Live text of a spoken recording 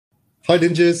Hi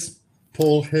Ninjas,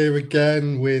 Paul here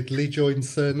again with Lee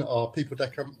Joinson, our People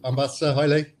Deck Ambassador. Hi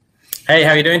Lee. Hey,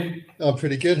 how are you doing? I'm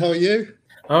pretty good, how are you?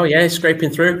 Oh yeah, scraping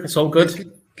through, it's all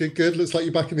good. Good. Looks like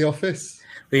you're back in the office.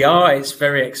 We are, it's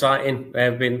very exciting.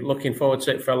 I've been looking forward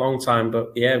to it for a long time,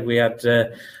 but yeah, we had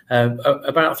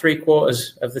about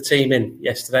 3/4 of the team in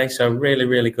yesterday, so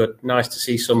really good. Nice to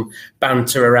see some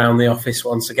banter around the office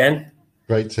once again.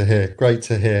 Great to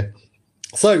hear.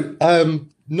 So,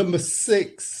 number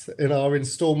 6 in our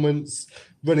installments,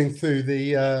 running through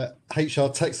the HR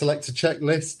Tech Selector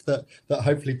checklist that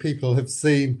hopefully people have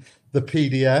seen the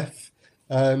PDF.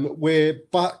 We're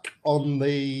back on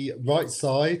the right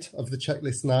side of the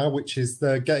checklist now, which is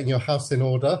the getting your house in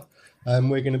order.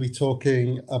 We're going to be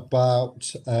talking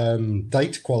about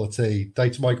data quality,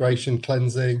 data migration,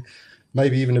 cleansing,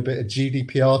 maybe even a bit of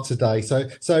GDPR today.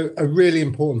 So a really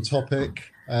important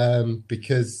topic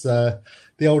because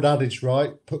the old adage,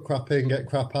 right? Put crap in, get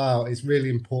crap out. It's really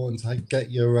important to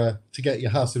get your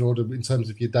house in order in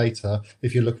terms of your data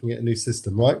if you're looking at a new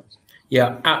system, right?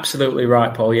 Yeah, absolutely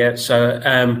right, Paul. Yeah, so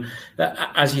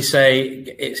as you say,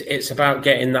 it's about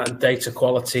getting that data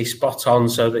quality spot on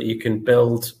so that you can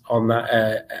build on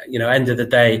that. End of the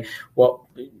day, what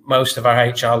most of our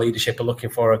HR leadership are looking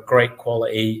for are great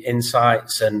quality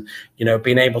insights and,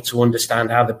 being able to understand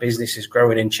how the business is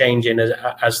growing and changing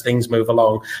as things move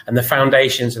along. And the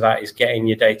foundations of that is getting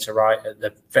your data right at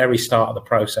the very start of the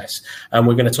process. And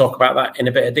we're going to talk about that in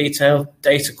a bit of detail.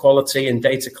 Data quality and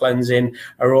data cleansing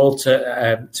are all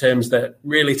terms that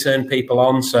really turn people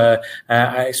on. So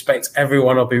I expect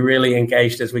everyone will be really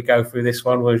engaged as we go through this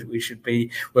one.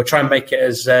 We'll try and make it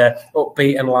as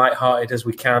upbeat and lighthearted as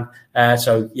we can.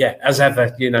 So yeah, as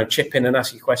ever, chip in and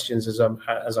ask your questions as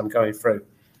I'm going through.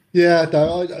 Yeah,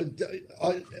 no,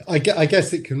 I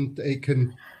guess it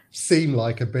can seem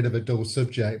like a bit of a dull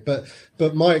subject,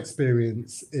 but my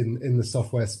experience in the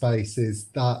software space is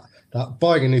that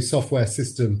buying a new software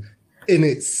system in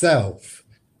itself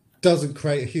doesn't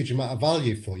create a huge amount of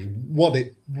value for you. What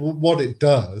it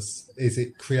does is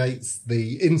it creates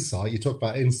the insight. You talk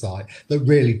about insight that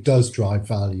really does drive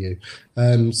value.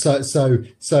 So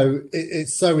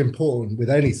it's so important with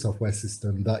any software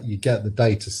system that you get the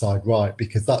data side right,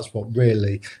 because that's what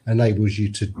really enables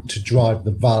you to drive the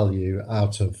value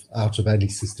out of any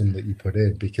system that you put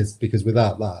in. Because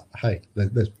without that, hey,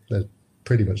 there's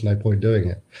pretty much no point doing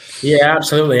it. Yeah,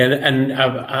 absolutely. And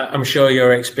I'm sure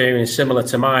your experience similar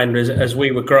to mine as we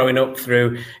were growing up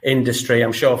through industry.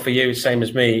 I'm sure for you, same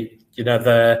as me,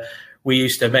 we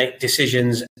used to make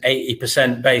decisions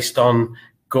 80% based on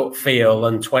gut feel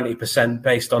and 20%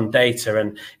 based on data.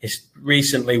 And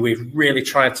recently we've really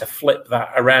tried to flip that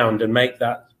around and make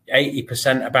that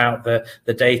 80% about the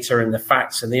data and the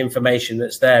facts and the information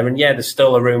that's there. And yeah, there's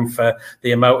still a room for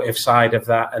the emotive side of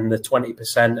that and the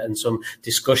 20% and some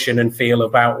discussion and feel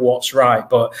about what's right.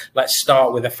 But let's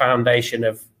start with a foundation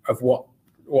of what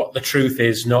the truth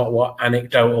is, not what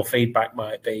anecdotal feedback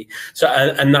might be. So,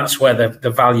 and that's where the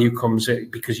value comes,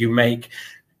 because you make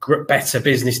better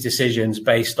business decisions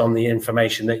based on the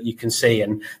information that you can see.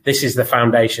 And this is the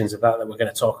foundations of that we're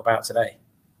going to talk about today.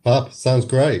 Sounds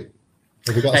great.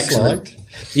 Have we got a slide?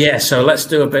 Yeah, so let's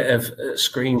do a bit of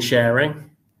screen sharing.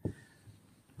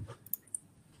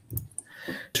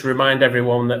 To remind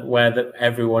everyone that where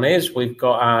everyone is, we've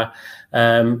got our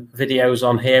videos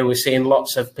on here. We're seeing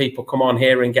lots of people come on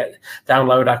here and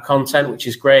download our content, which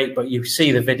is great, but you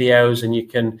see the videos and you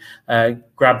can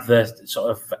grab the sort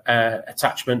of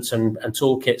attachments and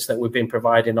toolkits that we've been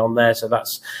providing on there. So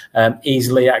that's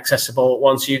easily accessible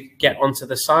once you get onto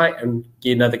the site. And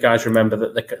the guys remember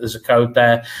that there's a code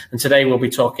there. And today we'll be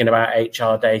talking about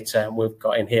HR data, and we've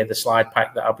got in here the slide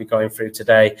pack that I'll be going through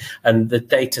today and the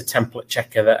data template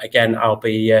checker that, again, I'll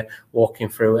be walking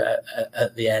through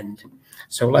at the end.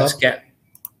 So let's get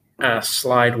our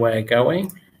slideware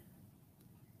going.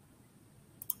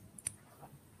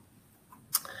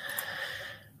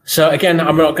 So again,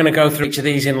 I'm not going to go through each of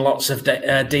these in lots of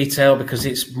detail because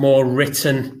it's more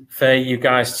written for you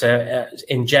guys to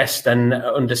ingest and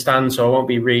understand. So I won't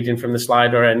be reading from the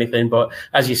slide or anything. But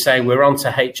as you say, we're on to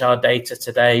HR data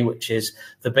today, which is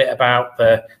the bit about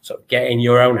the sort of getting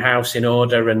your own house in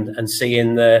order and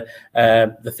seeing the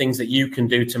things that you can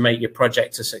do to make your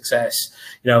project a success.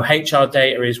 HR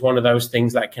data is one of those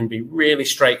things that can be really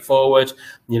straightforward.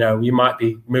 You might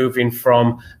be moving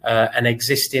from an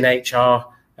existing HR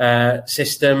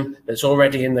system that's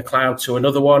already in the cloud to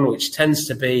another one, which tends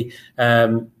to be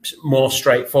more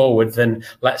straightforward than,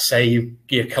 let's say,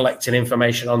 you're collecting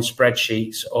information on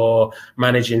spreadsheets or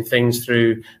managing things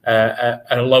through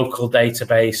a local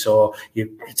database, or you're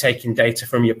taking data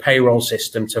from your payroll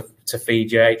system to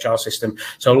feed your HR system.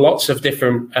 So lots of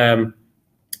different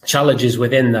challenges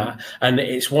within that. And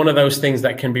it's one of those things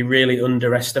that can be really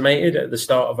underestimated at the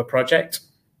start of a project.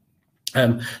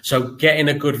 So getting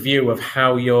a good view of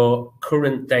how your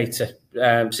current data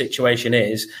situation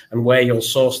is and where you'll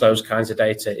source those kinds of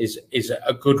data is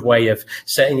a good way of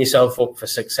setting yourself up for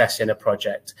success in a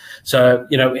project. So,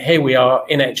 here we are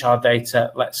in HR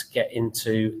data. Let's get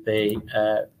into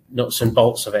the nuts and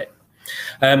bolts of it.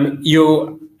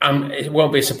 It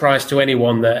won't be a surprise to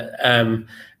anyone that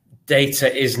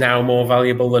data is now more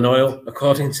valuable than oil,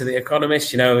 according to The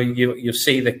Economist. You'll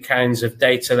see the kinds of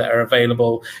data that are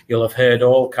available. You'll have heard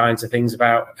all kinds of things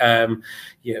about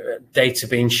data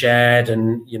being shared,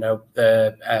 and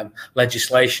the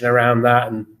legislation around that,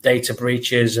 and data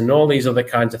breaches, and all these other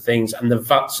kinds of things. And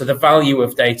so the value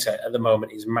of data at the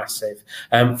moment is massive,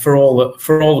 for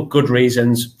all good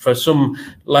reasons, for some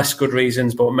less good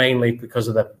reasons, but mainly because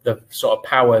of the sort of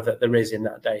power that there is in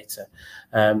that data.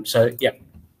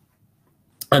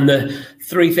 And the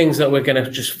three things that we're going to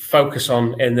just focus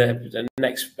on in the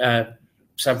next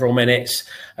several minutes,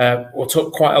 we'll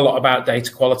talk quite a lot about data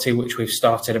quality, which we've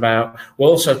started about.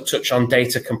 We'll also touch on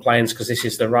data compliance, because this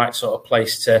is the right sort of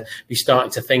place to be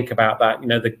starting to think about that.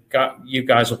 You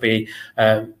guys will be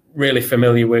really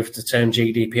familiar with the term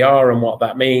GDPR and what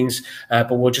that means,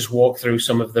 but we'll just walk through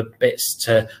some of the bits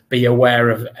to be aware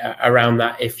of around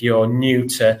that if you're new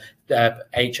to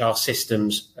HR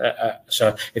systems.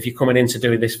 So if you're coming in to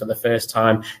do this for the first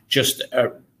time, just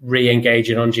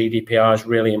re-engaging on GDPR is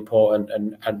really important,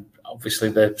 and obviously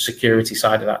the security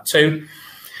side of that too.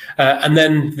 And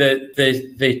then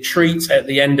the treat at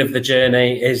the end of the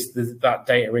journey is that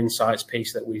data insights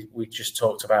piece that we just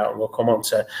talked about, and we'll come on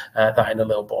to that in a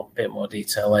little bit more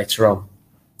detail later on.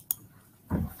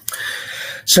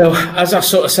 So as I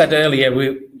sort of said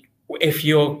earlier, if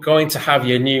you're going to have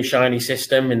your new shiny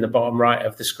system in the bottom right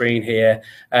of the screen here,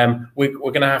 we're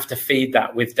going to have to feed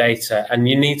that with data, and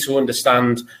you need to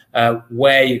understand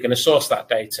where you're going to source that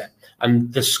data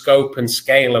and the scope and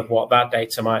scale of what that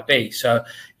data might be. So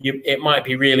it might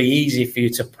be really easy for you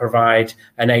to provide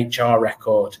an HR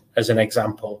record as an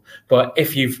example, but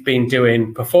if you've been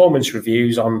doing performance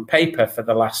reviews on paper for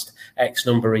the last X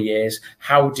number of years,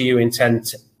 how do you intend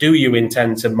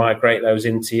to migrate those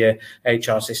into your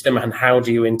HR system, and how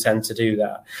do you intend to do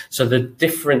that? So the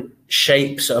different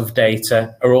shapes of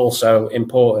data are also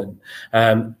important.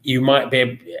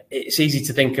 It's easy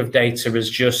to think of data as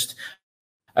just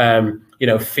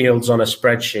fields on a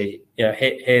spreadsheet.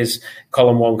 Here's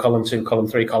column 1, column 2, column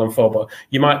 3, column 4, but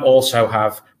you might also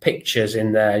have pictures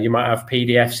in there. You might have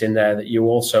PDFs in there that you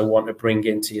also want to bring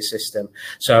into your system.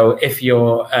 So if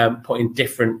you're putting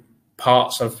different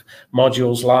parts of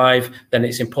modules live, then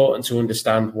it's important to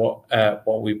understand what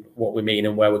we mean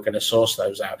and where we're going to source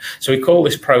those out. So we call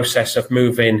this process of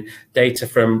moving data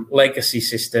from legacy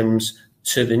systems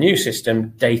to the new system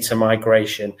data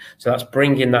migration. So that's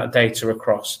bringing that data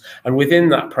across, and within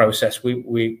that process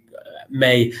we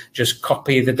may just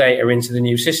copy the data into the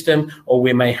new system, or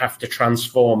we may have to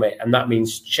transform it, and that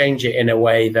means change it in a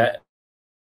way that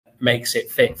makes it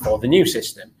fit for the new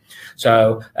system.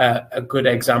 So a good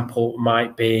example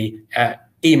might be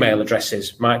email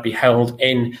addresses might be held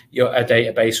in a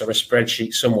database or a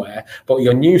spreadsheet somewhere, but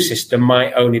your new system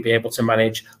might only be able to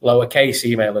manage lowercase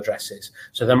email addresses.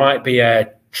 So there might be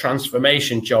a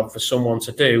transformation job for someone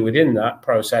to do within that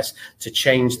process to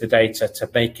change the data to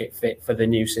make it fit for the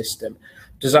new system.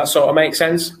 Does that sort of make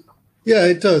sense? Yeah,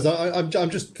 it does. I'm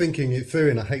just thinking it through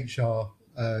in a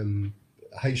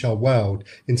HR world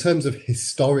in terms of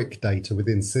historic data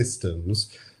within systems.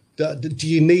 Do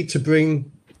you need to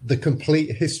bring the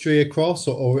complete history across,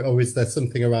 or is there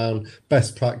something around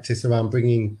best practice around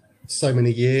bringing so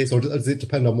many years, or does it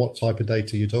depend on what type of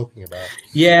data you're talking about?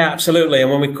 Yeah, absolutely. And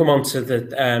when we come on to the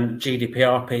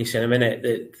GDPR piece in a minute,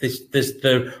 there's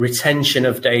the retention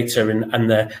of data and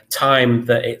the time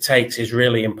that it takes is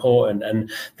really important.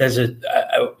 And there's a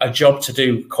job to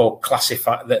do called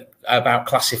about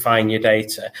classifying your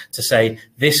data, to say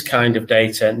this kind of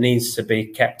data needs to be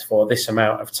kept for this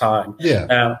amount of time.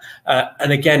 Yeah.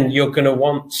 And again, you're going to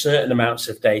want certain amounts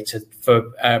of data for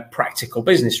practical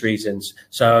business reasons.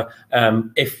 So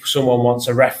if someone wants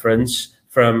a reference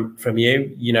from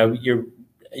you, you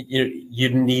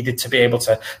needed to be able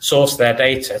to source their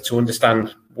data to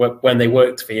understand when they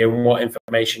worked for you and what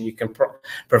information you can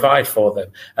provide for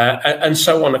them, and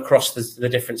so on across the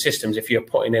different systems. If you're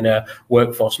putting in a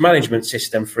workforce management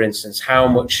system, for instance, how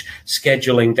much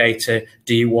scheduling data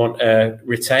do you want to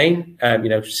retain?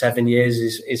 7 years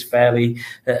is fairly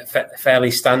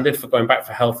standard for going back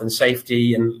for health and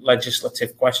safety and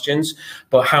legislative questions,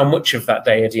 but how much of that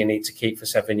data do you need to keep for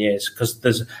 7 years? Because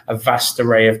there's a vast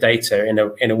array of data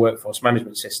in a workforce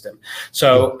management system.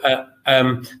 So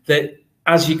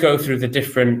as you go through the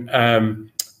different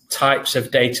types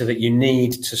of data that you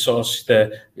need to source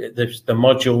the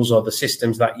modules or the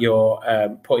systems that you're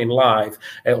putting live,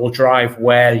 it will drive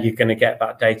where you're going to get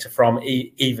that data from.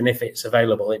 Even if it's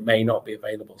available, it may not be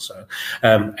available. So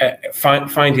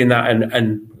finding that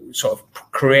and sort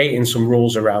of creating some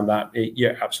rules around that,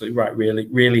 you're absolutely right, really,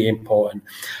 really important.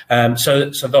 So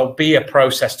there'll be a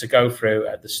process to go through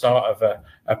at the start of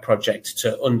a project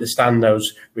to understand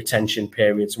those retention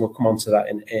periods, and we'll come on to that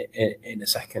in a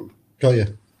second. Got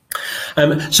you.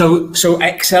 So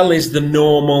Excel is the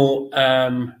normal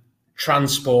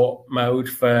transport mode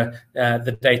for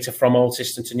the data from old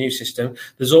system to new system.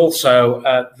 There's also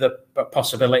the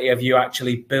possibility of you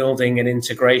actually building an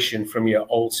integration from your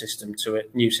old system to a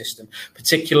new system,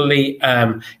 particularly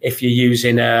if you're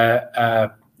using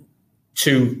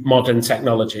two modern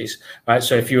technologies, right?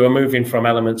 So if you were moving from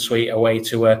Element Suite away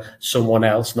to someone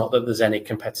else, not that there's any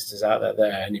competitors out there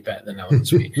that are any better than Element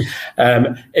Suite,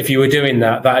 if you were doing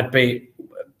that, that'd be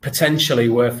potentially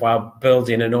worthwhile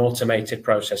building an automated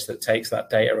process that takes that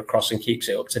data across and keeps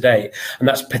it up to date. And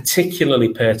that's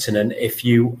particularly pertinent if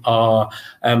you are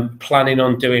planning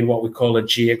on doing what we call a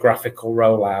geographical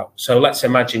rollout. So let's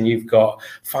imagine you've got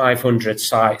 500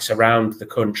 sites around the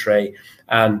country,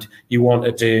 and you want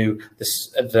to do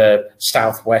the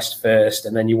southwest first,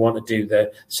 and then you want to do the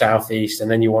southeast,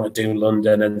 and then you want to do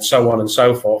London, and so on and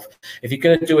so forth. If you're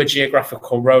going to do a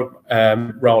geographical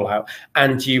rollout,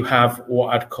 and you have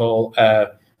what I'd call a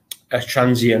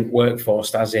transient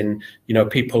workforce, as in,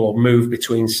 people will move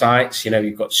between sites.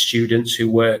 You've got students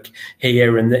who work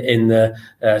here in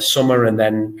the summer, and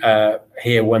then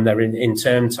here when they're in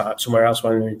term time, somewhere else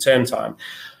when they're in term time.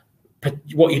 But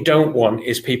what you don't want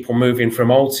is people moving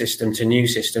from old system to new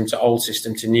system to old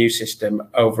system to new system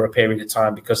over a period of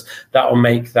time, because that will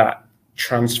make that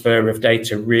transfer of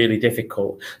data really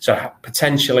difficult. So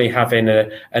potentially having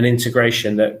an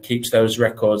integration that keeps those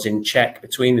records in check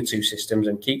between the two systems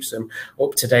and keeps them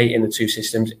up to date in the two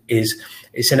systems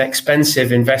it's an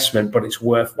expensive investment, but it's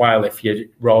worthwhile if your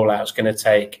rollout is going to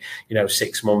take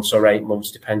 6 months or 8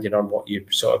 months, depending on what your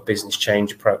sort of business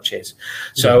change approach is.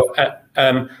 So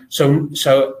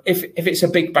so if it's a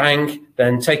big bang,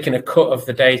 then taking a cut of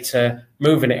the data,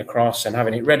 moving it across and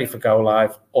having it ready for go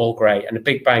live, all great. And a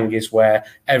big bang is where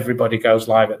everybody goes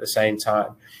live at the same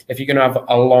time. If you're going to have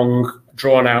a long,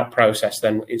 drawn out process,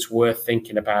 then it's worth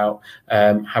thinking about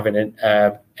having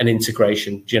an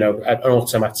integration, an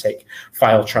automatic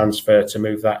file transfer to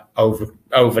move that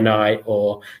overnight,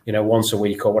 or once a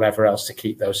week, or whatever else, to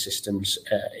keep those systems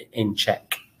in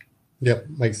check. Yep,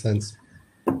 makes sense.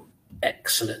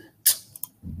 Excellent.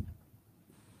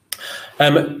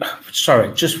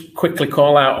 Sorry, just quickly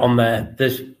call out on there.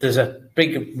 There's a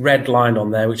big red line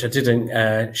on there which I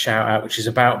didn't shout out, which is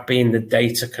about being the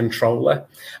data controller.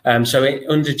 So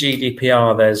under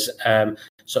GDPR, there's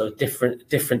sort of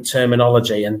different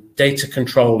terminology, and data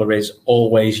controller is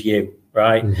always you,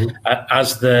 right? Mm-hmm.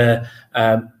 As the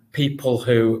people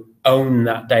who own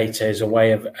that data is a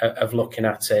way of looking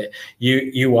at it.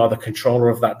 You are the controller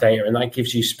of that data, and that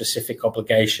gives you specific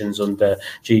obligations under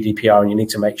GDPR, and you need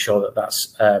to make sure that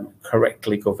that's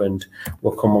correctly governed.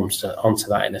 We'll come onto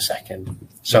that in a second.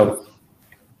 So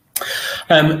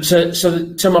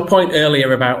to my point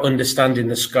earlier about understanding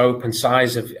the scope and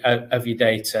size of your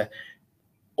data,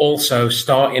 also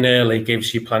starting early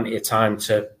gives you plenty of time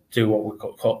to do what we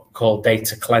call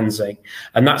data cleansing.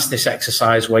 And that's this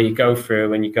exercise where you go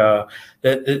through and you go,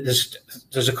 there's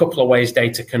a couple of ways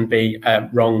data can be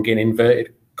wrong in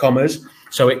inverted commas.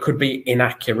 So it could be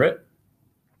inaccurate.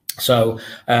 So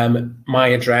my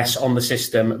address on the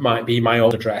system might be my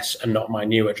old address and not my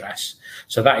new address.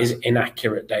 So that is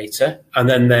inaccurate data. And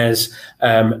then there's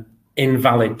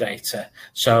invalid data.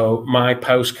 So my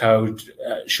postcode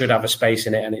should have a space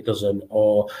in it and it doesn't,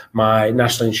 or my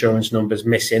national insurance number's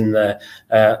missing the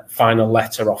final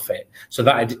letter off it. So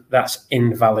that's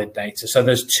invalid data. So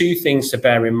there's two things to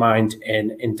bear in mind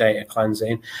in data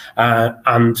cleansing,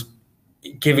 and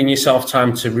giving yourself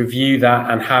time to review that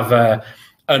and have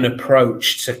an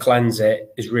approach to cleanse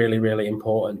it is really, really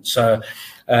important. So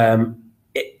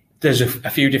there's a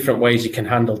few different ways you can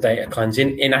handle data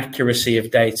cleansing. Inaccuracy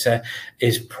of data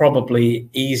is probably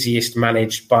easiest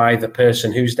managed by the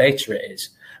person whose data it is.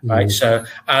 Right. So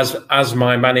as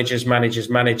my manager's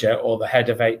manager or the head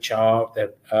of HR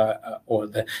or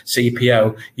the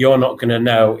CPO, you're not going to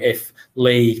know if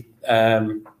Lee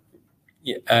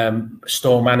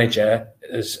store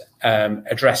manager's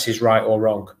address is right or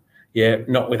wrong. Yeah,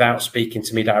 not without speaking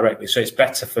to me directly. So it's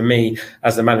better for me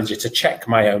as the manager to check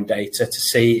my own data to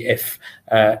see if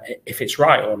it's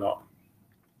right or not.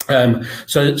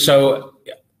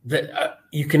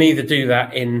 You can either do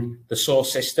that in the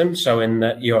source system, so in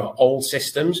your old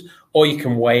systems, or you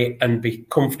can wait and be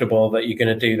comfortable that you're going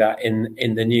to do that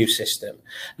in the new system.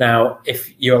 Now,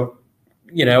 if you're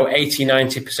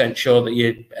 80-90% sure that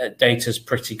your data's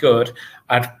pretty good,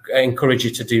 I'd encourage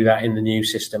you to do that in the new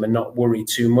system and not worry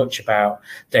too much about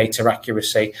data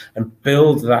accuracy, and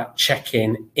build that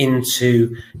check-in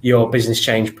into your business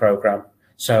change program.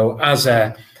 So as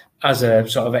a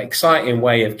sort of exciting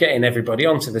way of getting everybody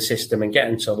onto the system and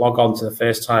getting to log on to the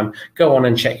first time, go on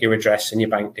and check your address and your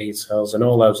bank details and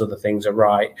all those other things are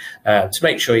right, to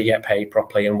make sure you get paid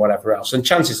properly and whatever else. And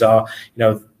chances are,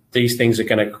 these things are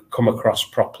going to come across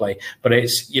properly, but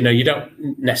it's, you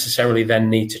don't necessarily then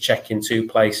need to check in two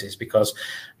places, because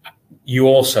you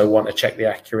also want to check the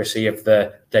accuracy of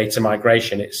the data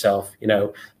migration itself.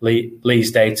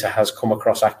 Lee's data has come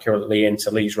across accurately into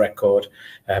Lee's record.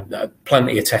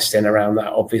 Plenty of testing around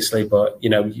that, obviously, but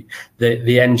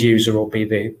the end user will be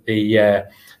the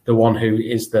one who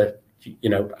is the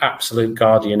absolute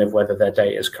guardian of whether their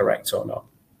data is correct or not.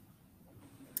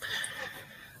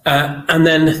 And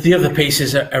then the other piece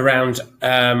is around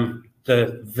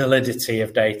the validity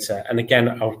of data. And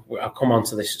again, I'll come on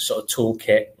to this sort of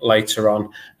toolkit later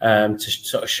on to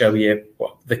sort of show you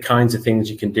what the kinds of things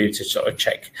you can do to sort of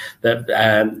check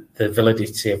the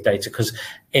validity of data, because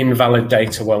invalid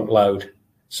data won't load.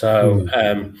 So,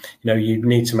 you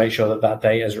need to make sure that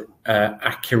data is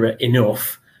accurate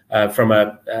enough from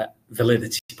a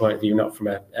validity point of view, not from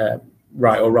a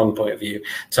right or wrong point of view,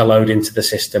 to load into the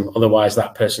system. Otherwise,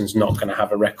 that person's not going to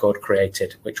have a record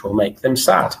created, which will make them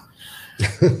sad.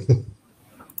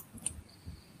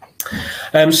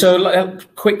 So a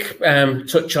quick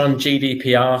touch on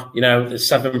GDPR. The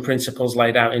 7 principles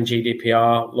laid out in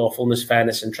GDPR: lawfulness,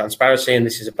 fairness, and transparency. And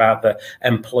this is about the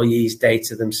employees'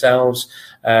 data themselves,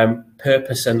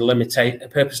 purpose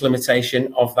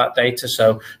limitation of that data.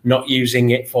 So not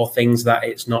using it for things that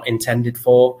it's not intended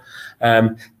for.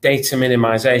 Data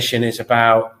minimization is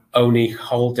about only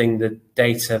holding the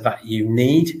data that you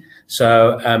need.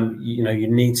 So, you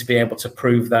need to be able to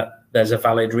prove that there's a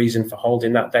valid reason for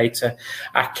holding that data.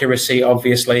 Accuracy,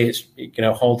 obviously, it's,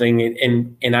 holding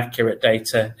inaccurate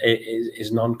data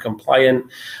is non-compliant.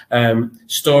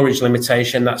 Storage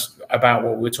limitation, that's about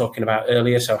what we were talking about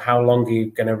earlier. So how long are you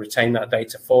going to retain that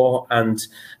data for? And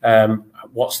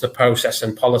what's the process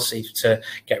and policy to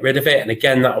get rid of it? And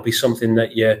again, that will be something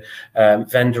that your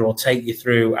vendor will take you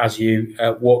through as you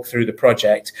walk through the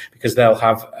project, because they'll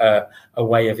have a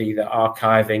way of either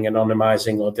archiving,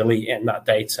 anonymizing, or deleting that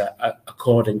data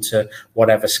according to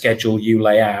whatever schedule you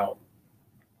lay out.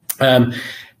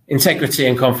 Integrity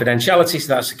and confidentiality, so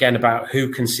that's again about who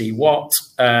can see what,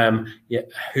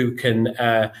 who can,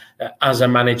 as a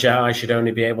manager, I should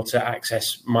only be able to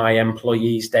access my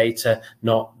employees' data,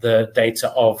 not the data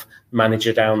of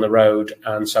manager down the road,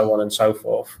 and so on and so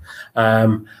forth.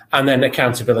 And then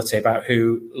accountability, about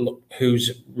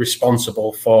who's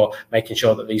responsible for making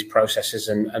sure that these processes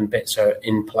and bits are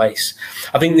in place.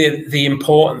 I think the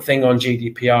important thing on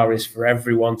GDPR is for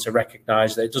everyone to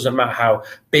recognize that it doesn't matter how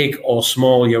big or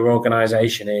small your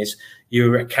organization is,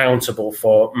 you're accountable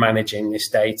for managing this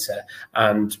data.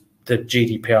 And the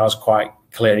GDPR is quite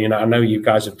clear. I know you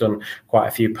guys have done quite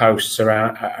a few posts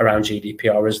around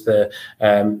GDPR as the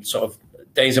sort of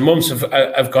days and months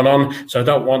have gone on, so I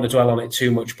don't want to dwell on it too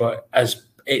much, but as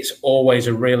it's always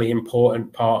a really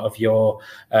important part of your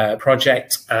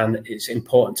project, and it's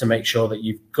important to make sure that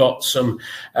you've got some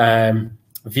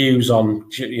views on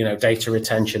data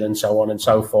retention and so on and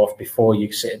so forth before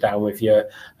you sit down with your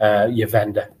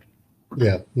vendor.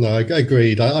 Yeah, no, I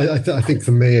agreed. I think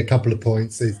for me, a couple of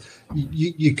points is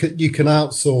you can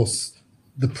outsource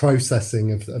the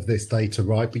processing of this data,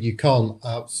 right? But you can't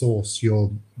outsource your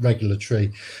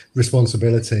regulatory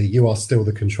responsibility. You are still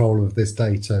the controller of this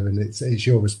data, and it's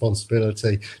your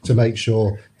responsibility to make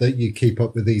sure that you keep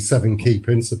up with these 7 key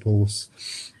principles.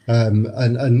 And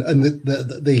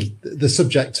the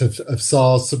subject of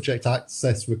SARS, subject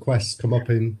access requests, come up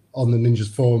on the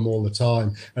Ninjas forum all the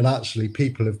time, and actually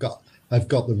people have got have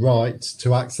got the right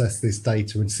to access this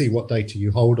data and see what data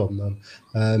you hold on them.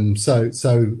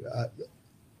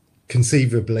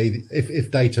 Conceivably, if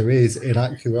data is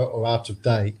inaccurate or out of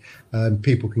date,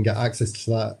 people can get access to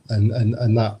that,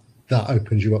 and that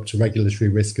opens you up to regulatory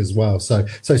risk as well. So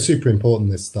super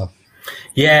important, this stuff.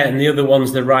 Yeah, and the other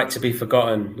one's the right to be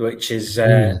forgotten, which is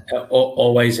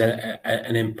always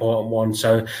an important one.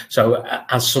 So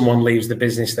as someone leaves the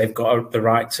business, they've got the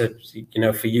right to,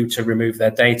 for you to remove their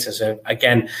data. So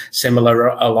again, similar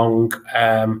along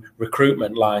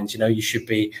recruitment lines, you should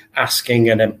be asking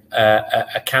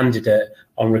a candidate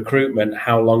on recruitment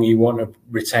how long you want to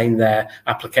retain their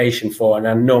application for, and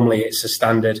then normally it's a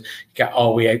standard.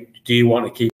 Do you want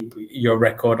to keep your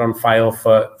record on file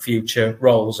for future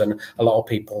roles? And a lot of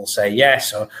people say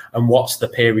yes. And what's the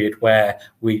period where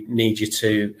we need you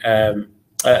to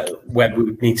where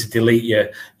we need to delete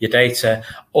your data,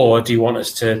 or do you want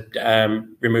us to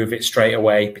remove it straight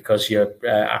away because your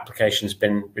application's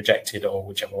been rejected, or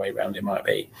whichever way around it might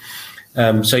be?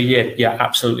 So yeah,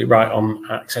 absolutely right on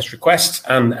access requests,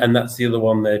 and that's the other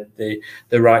one, the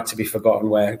right to be forgotten,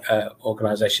 where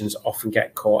organisations often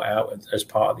get caught out as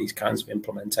part of these kinds of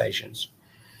implementations.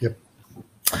 Yep.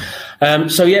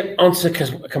 So yeah, on to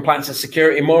compliance and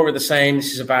security. More of the same.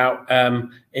 This is about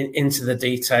into the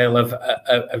detail of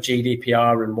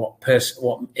GDPR and what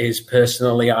is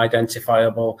personally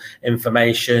identifiable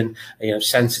information,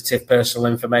 sensitive personal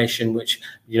information, which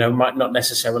might not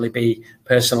necessarily be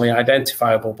personally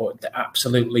identifiable, but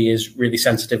absolutely is really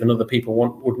sensitive, and other people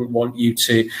wouldn't want you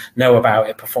to know about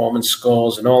it. Performance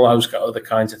scores and all those other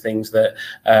kinds of things that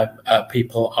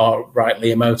people are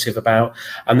rightly emotive about,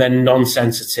 and then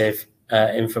non-sensitive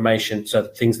information, so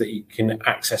things that you can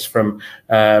access from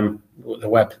the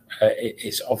web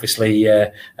is obviously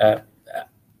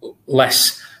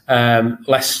less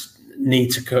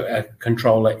need to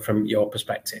control it from your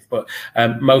perspective, but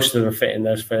most of them fit in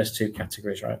those first two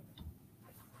categories, right?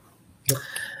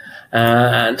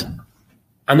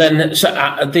 And then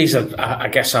these are, I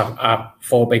guess, our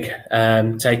four big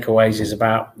takeaways. Is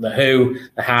about the who,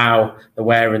 the how, the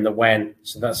where, and the when.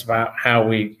 So that's about how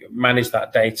we manage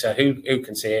that data, who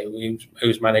can see it,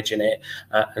 who's managing it,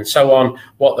 and so on.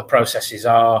 What the processes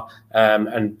are,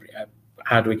 and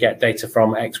how do we get data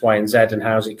from X, Y, and Z, and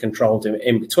how is it controlled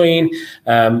in between.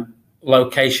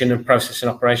 Location and processing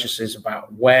operations is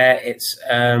about where it's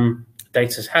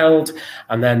data's held,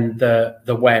 and then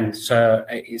the when. So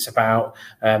it's about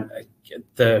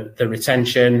the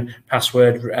retention,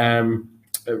 password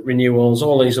renewals,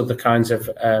 all these other kinds of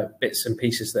bits and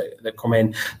pieces that come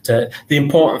in. The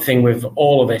important thing with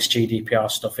all of this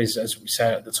GDPR stuff is, as we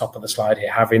say at the top of the slide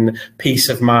here, having peace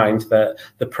of mind that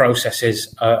the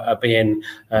processes are being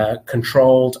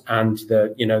controlled, and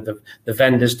the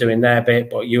vendors doing their bit,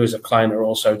 but you as a client are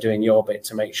also doing your bit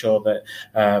to make sure that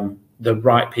the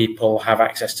right people have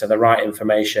access to the right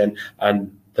information,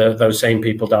 and those same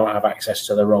people don't have access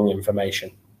to the wrong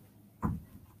information.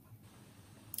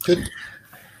 Good.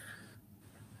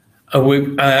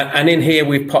 And in here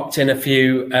we've popped in a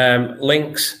few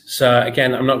links. So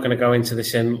again, I'm not going to go into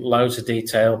this in loads of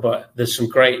detail, but there's some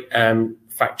great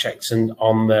fact checks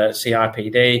on the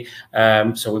CIPD.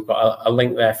 So we've got a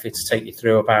link there for you to take you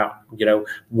through about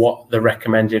what the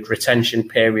recommended retention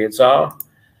periods are.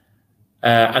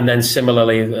 And then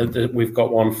similarly, we've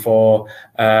got one for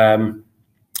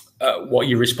what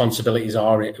your responsibilities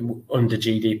are under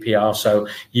GDPR. So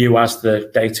you as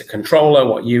the data controller,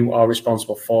 what you are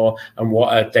responsible for, and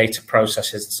what a data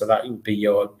processor, so that would be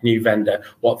your new vendor,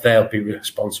 what they'll be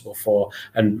responsible for,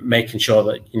 and making sure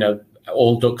that,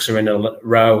 all ducks are in a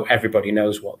row, everybody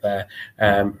knows what they're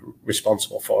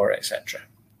responsible for, etc.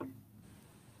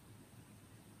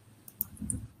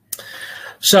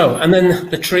 So, and then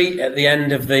the treat at the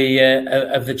end of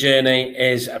the journey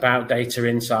is about data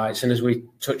insights. And as we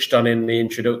touched on in the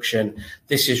introduction,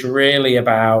 this is really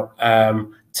about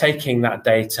taking that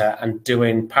data and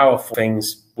doing powerful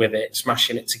things with it,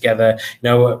 smashing it together.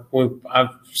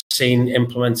 I've seen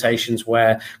implementations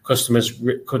where customers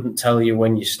couldn't tell you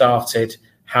when you started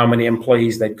how many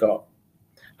employees they'd got,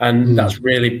 and that's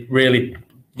really, really,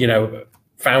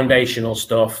 foundational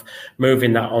stuff.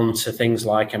 Moving that on to things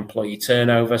like employee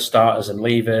turnover, starters and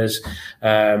leavers,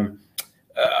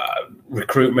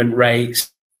 recruitment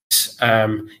rates,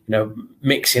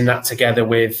 mixing that together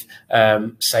with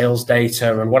sales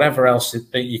data and whatever else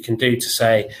that you can do to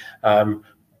say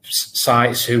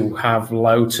sites who have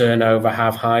low turnover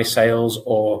have high sales,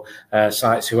 or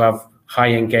sites who have high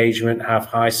engagement have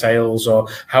high sales, or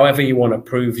however you want to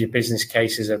prove your business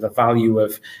cases of the value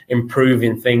of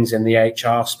improving things in the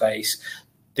HR space.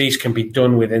 These can be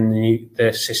done within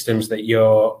the systems that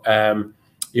you're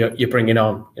you're bringing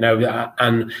on,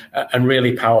 and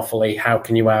really powerfully, how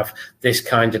can you have this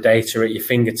kind of data at your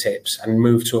fingertips and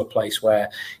move to a place where,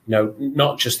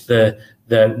 not just the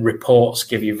reports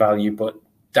give you value, but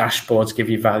dashboards give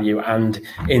you value and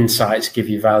insights give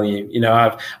you value.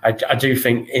 I do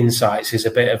think insights is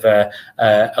a bit of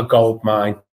a gold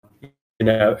mine.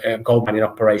 A gold mining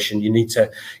operation, you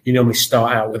normally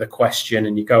start out with a question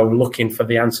and you go looking for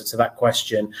the answer to that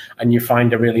question, and you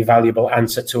find a really valuable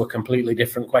answer to a completely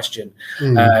different question.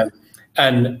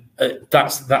 And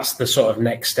that's the sort of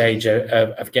next stage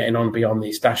of getting on beyond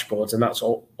these dashboards, and that's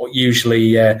all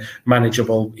usually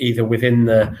manageable either within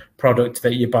the product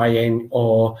that you're buying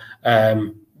or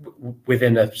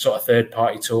within a sort of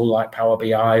third-party tool like Power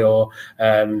BI or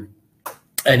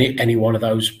any one of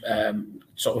those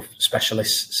sort of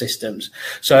specialist systems.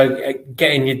 So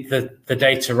getting the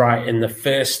data right in the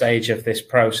first stage of this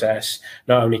process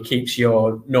not only keeps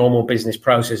your normal business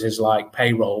processes like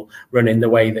payroll running the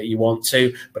way that you want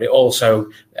to, but it also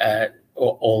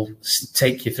will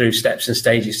take you through steps and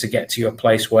stages to get to a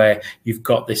place where you've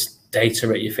got this data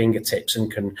at your fingertips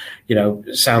and can,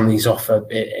 sound these off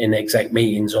in exec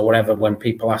meetings or whatever. When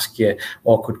people ask you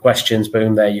awkward questions,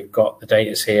 boom, there you've got the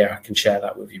data's here. I can share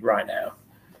that with you right now.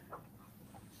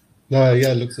 No, yeah,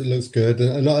 it looks good,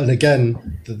 and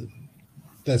again,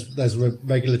 there's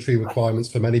regulatory requirements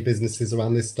for many businesses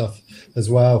around this stuff as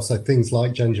well. So things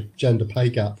like gender pay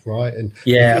gap, right? And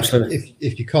yeah, absolutely.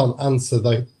 If you can't answer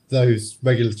those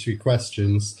regulatory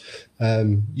questions,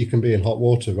 you can be in hot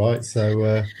water, right?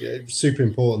 So it's super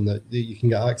important that you can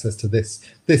get access to this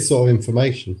sort of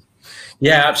information.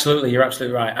 Yeah, absolutely. You're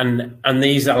absolutely right, and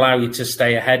these allow you to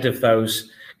stay ahead of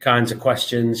those kinds of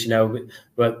questions,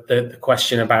 but the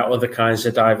question about other kinds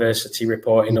of diversity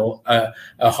reporting are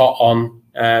hot on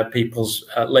people's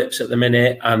lips at the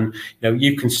minute, and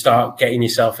you can start getting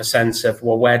yourself a sense of,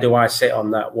 well, where do I sit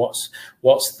on that? What's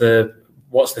the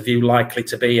view likely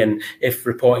to be, and if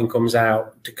reporting comes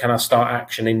out, can I start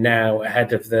actioning now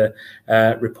ahead of the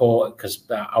report, because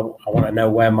I want to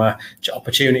know where my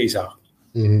opportunities are.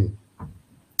 Mm-hmm.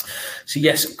 So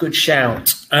yes, good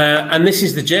shout. And this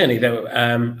is the journey that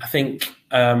I think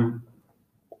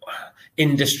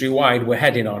industry-wide we're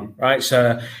heading on, right?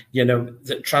 So,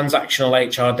 the transactional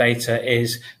HR data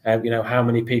is, how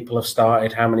many people have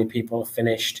started, how many people have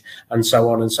finished, and so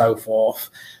on and so forth.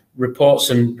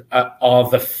 Reports are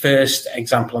the first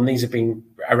example, and these have been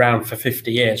around for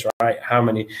 50 years, right? How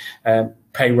many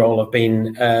payroll have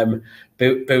been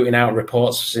booting out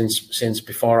reports since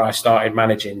before I started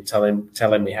managing,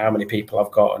 telling me how many people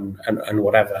I've got and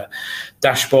whatever.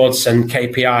 Dashboards and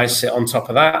KPIs sit on top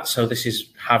of that. So this is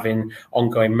having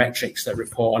ongoing metrics that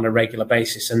report on a regular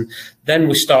basis. And then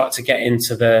we start to get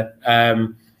into the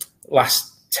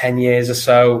last 10 years or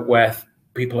so, where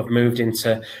people have moved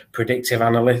into predictive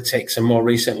analytics and more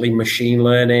recently machine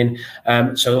learning.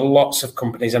 So lots of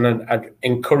companies, and I'd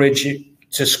encourage you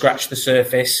to scratch the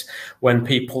surface when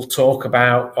people talk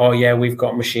about, oh yeah, we've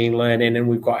got machine learning and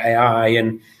we've got AI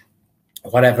and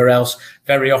whatever else.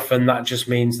 Very often that just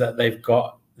means that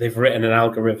they've written an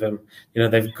algorithm.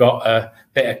 They've got a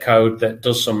bit of code that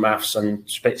does some maths and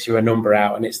spits you a number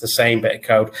out, and it's the same bit of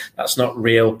code. That's not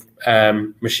real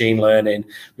machine learning.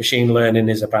 Machine learning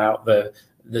is about the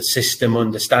system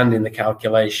understanding the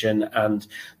calculation and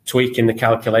tweaking the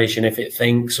calculation if it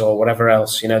thinks or whatever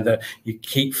else. That you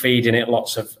keep feeding it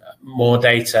lots of more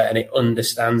data and it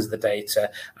understands the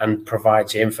data and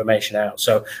provides you information out.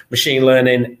 So machine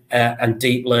learning and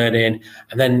deep learning,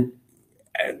 and then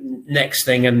next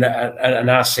thing, and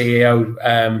our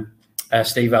CEO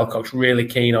Steve Elcock's really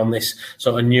keen on this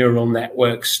sort of neural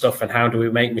network stuff, and how do we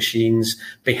make machines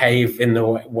behave in the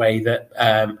way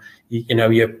that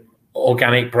your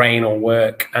organic brain will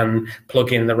work and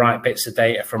plug in the right bits of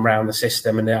data from around the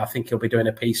system. And I think he'll be doing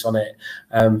a piece on it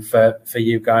for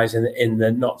you guys in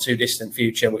the not too distant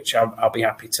future, which I'll be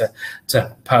happy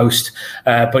to post.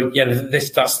 But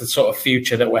that's the sort of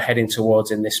future that we're heading towards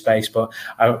in this space. But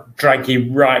I'll drag you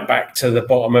right back to the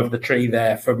bottom of the tree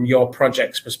there. From your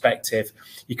project's perspective,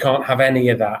 you can't have any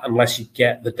of that unless you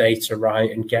get the data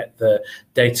right and get the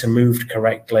data moved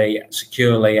correctly,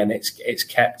 securely, and it's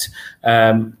kept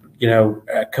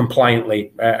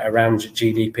compliantly around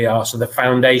GDPR. So the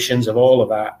foundations of all of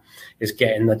that is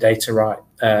getting the data right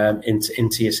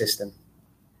into your system.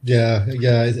 Yeah,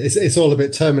 it's all a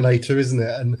bit Terminator, isn't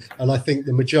it? And I think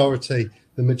the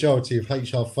majority of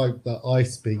HR folk that I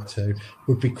speak to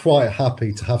would be quite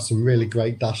happy to have some really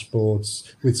great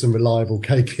dashboards with some reliable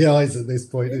KPIs at this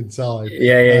point in time.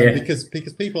 Yeah. Because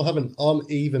people aren't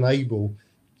even able,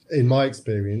 in my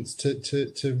experience,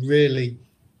 to really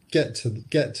get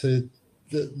to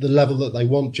the level that they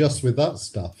want just with that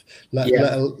stuff, let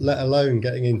alone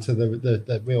getting into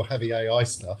the real heavy AI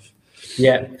stuff.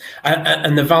 Yeah,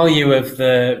 and the value of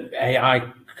the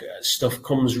AI stuff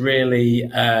comes really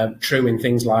true in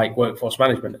things like workforce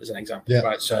management, as an example,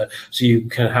 right? So you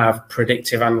can have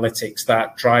predictive analytics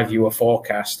that drive you a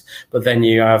forecast, but then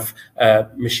you have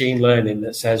machine learning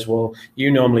that says, well,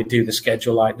 you normally do the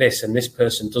schedule like this, and this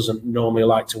person doesn't normally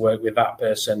like to work with that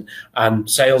person, and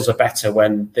sales are better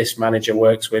when this manager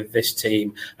works with this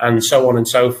team, and so on and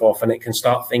so forth. And it can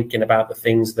start thinking about the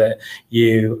things that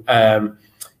you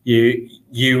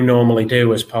normally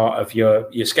do as part of your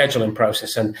scheduling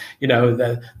process. And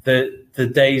the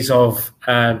days of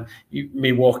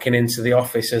me walking into the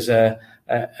office as a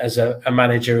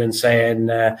manager and saying,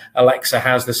 Alexa,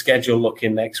 how's the schedule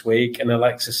looking next week? And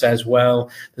Alexa says, well,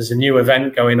 there's a new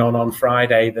event going on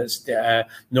Friday that's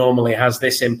normally has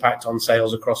this impact on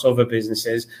sales across other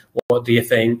businesses. What do you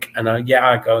think? And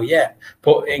I go,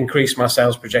 increase my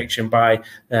sales projection by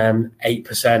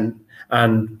 8%.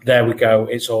 And there we go.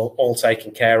 It's all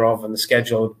taken care of, and the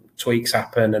schedule tweaks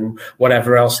happen, and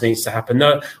whatever else needs to happen.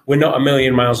 No, we're not a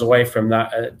million miles away from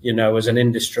that, as an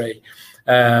industry.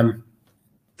 Brilliant.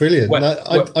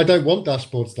 I don't want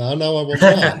dashboards now. No, I want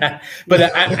that.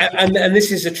 But and this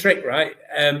is a trick, right?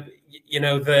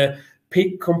 The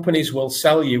peak companies will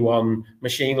sell you on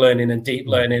machine learning and deep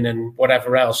learning and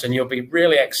whatever else, and you'll be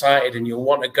really excited and you'll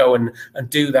want to go and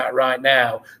do that right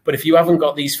now. But if you haven't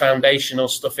got these foundational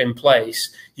stuff in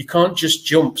place, you can't just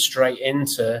jump straight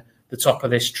into the top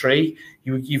of this tree.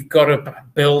 You've got to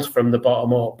build from the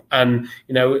bottom up, and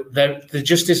there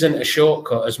just isn't a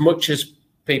shortcut, as much as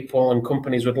people and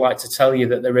companies would like to tell you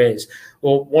that there is.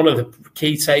 Well, one of the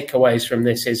key takeaways from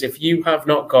this is, if you have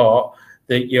not got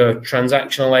your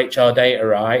transactional HR data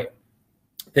right,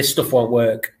 this stuff won't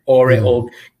work, or it'll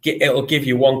give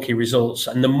you wonky results.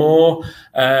 And the more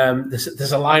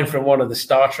there's a line from one of the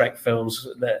Star Trek films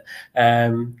that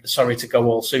sorry to go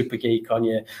all super geek on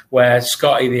you, where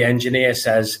Scotty the engineer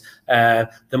says, the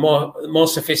more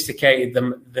sophisticated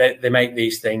they make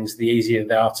these things, the easier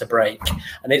they are to break.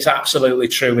 And it's absolutely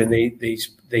true in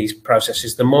these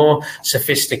processes. The more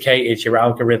sophisticated your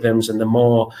algorithms, and the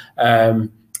more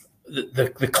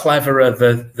the cleverer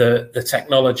the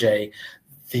technology,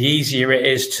 the easier it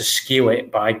is to skew it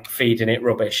by feeding it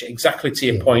rubbish. Exactly to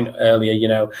your point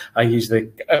earlier, I use the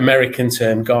American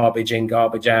term garbage in,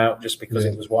 garbage out, just because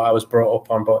it was what I was brought up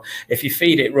on. But if you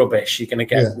feed it rubbish, you're going to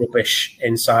get rubbish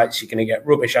insights, you're going to get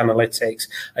rubbish analytics,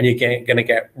 and you're going to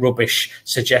get rubbish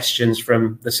suggestions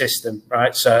from the system,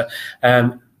 right? So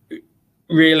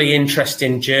really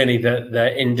interesting journey that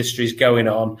the industry's going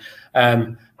on.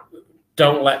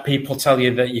 Don't let people tell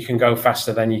you that you can go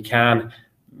faster than you can.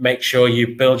 Make sure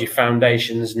you build your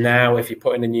foundations now if you're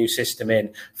putting a new system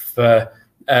in,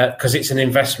 because it's an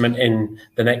investment in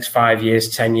the next 5 years,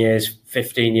 10 years,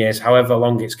 15 years, however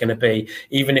long it's going to be.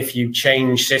 Even if you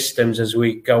change systems as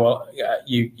we go,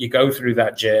 you go through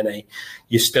that journey,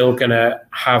 you're still going to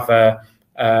have a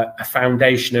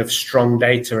foundation of strong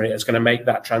data, and it's going to make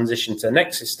that transition to the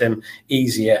next system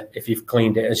easier if you've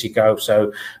cleaned it as you go.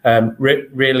 So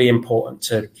really important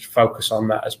to focus on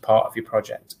that as part of your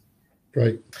project.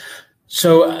 Great.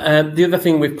 So the other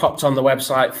thing we've popped on the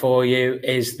website for you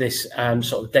is this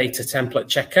sort of data template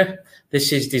checker.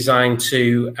 This is designed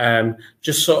to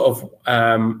just sort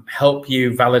of help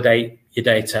you validate your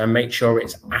data and make sure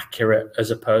it's accurate,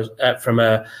 as opposed from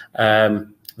a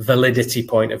validity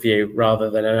point of view rather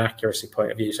than an accuracy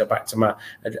point of view. So back to my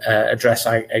address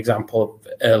example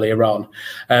earlier on.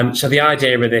 So the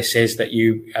idea of this is that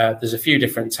there's a few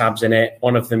different tabs in it.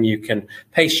 One of them you can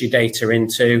paste your data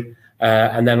into,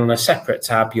 and then on a separate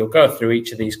tab, you'll go through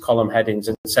each of these column headings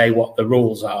and say what the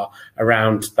rules are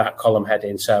around that column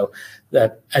heading. So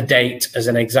a date, as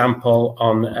an example,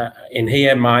 in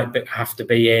here might have to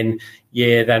be in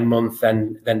year, then month,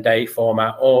 then day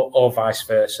format, or vice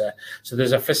versa. So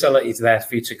there's a facility there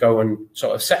for you to go and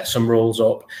sort of set some rules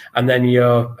up, and then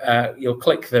you'll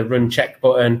click the run check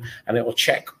button, and it will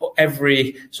check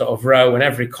every sort of row and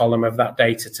every column of that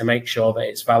data to make sure that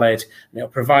it's valid, and it'll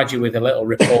provide you with a little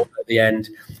report at the end,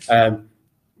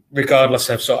 regardless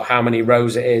of sort of how many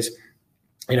rows it is.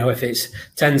 If it's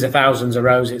tens of thousands of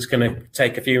rows, it's going to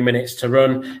take a few minutes to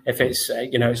run. If it's,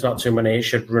 it's not too many, it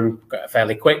should run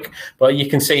fairly quick. But you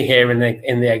can see here in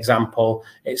the example,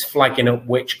 it's flagging up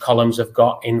which columns have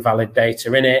got invalid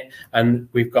data in it. And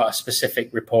we've got a specific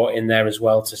report in there as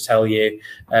well to tell you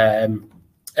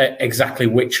exactly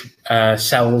which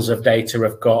cells of data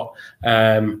have got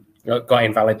got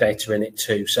invalid data in it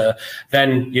too. So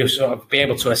then you'll sort of be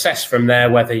able to assess from there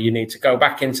whether you need to go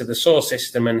back into the source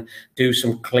system and do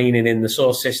some cleaning in the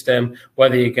source system,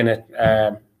 whether you're going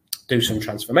to do some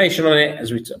transformation on it,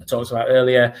 as we talked about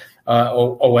earlier,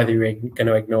 or whether you're going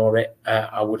to ignore it.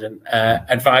 I wouldn't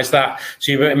advise that.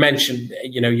 So you mentioned,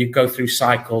 you go through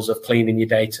cycles of cleaning your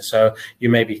data. So you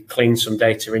maybe clean some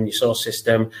data in your source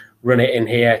system, run it in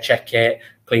here, check it,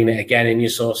 clean it again in your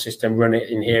source system, run it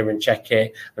in here and check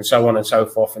it, and so on and so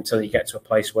forth until you get to a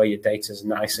place where your data is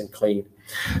nice and clean.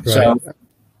 Right. So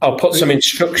I'll put some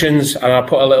instructions and I'll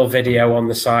put a little video on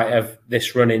the site of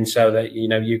this running so that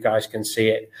you guys can see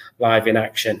it live in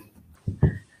action.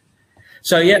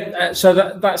 So yeah, so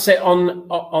that's it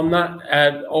on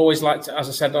that. Always like to, as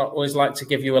I said, I always like to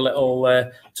give you a little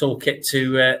toolkit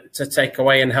to take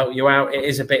away and help you out. It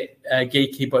is a bit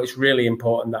geeky, but it's really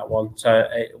important, that one. So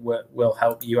it will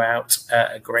help you out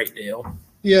a great deal.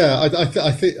 Yeah,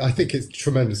 I think it's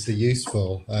tremendously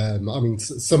useful. I mean,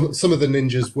 some of the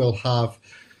ninjas will have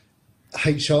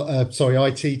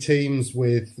IT teams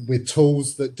with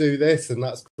tools that do this, and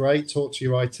that's great. Talk to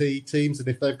your IT teams, and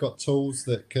if they've got tools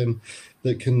that can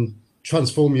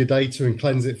transform your data and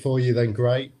cleanse it for you, then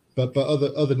great. But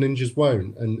other ninjas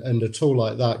won't, and a tool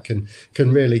like that can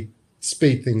really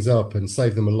speed things up and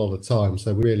save them a lot of time.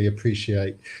 So we really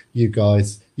appreciate you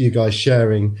guys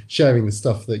sharing the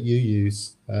stuff that you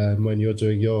use when you're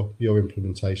doing your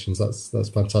implementations. That's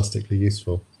fantastically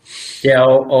useful. Yeah,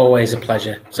 always a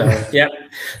pleasure. So yeah,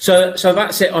 so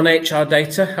that's it on HR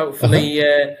data. Hopefully,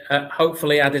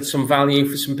 hopefully added some value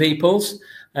for some peoples.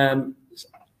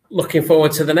 Looking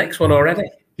forward to the next one already.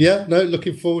 Yeah, no,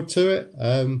 looking forward to it.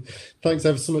 Thanks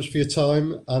ever so much for your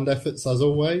time and efforts as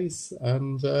always,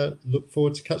 and look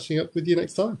forward to catching up with you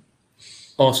next time.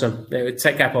 Awesome.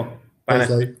 Take care, Paul. Bye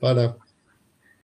now. Bye now.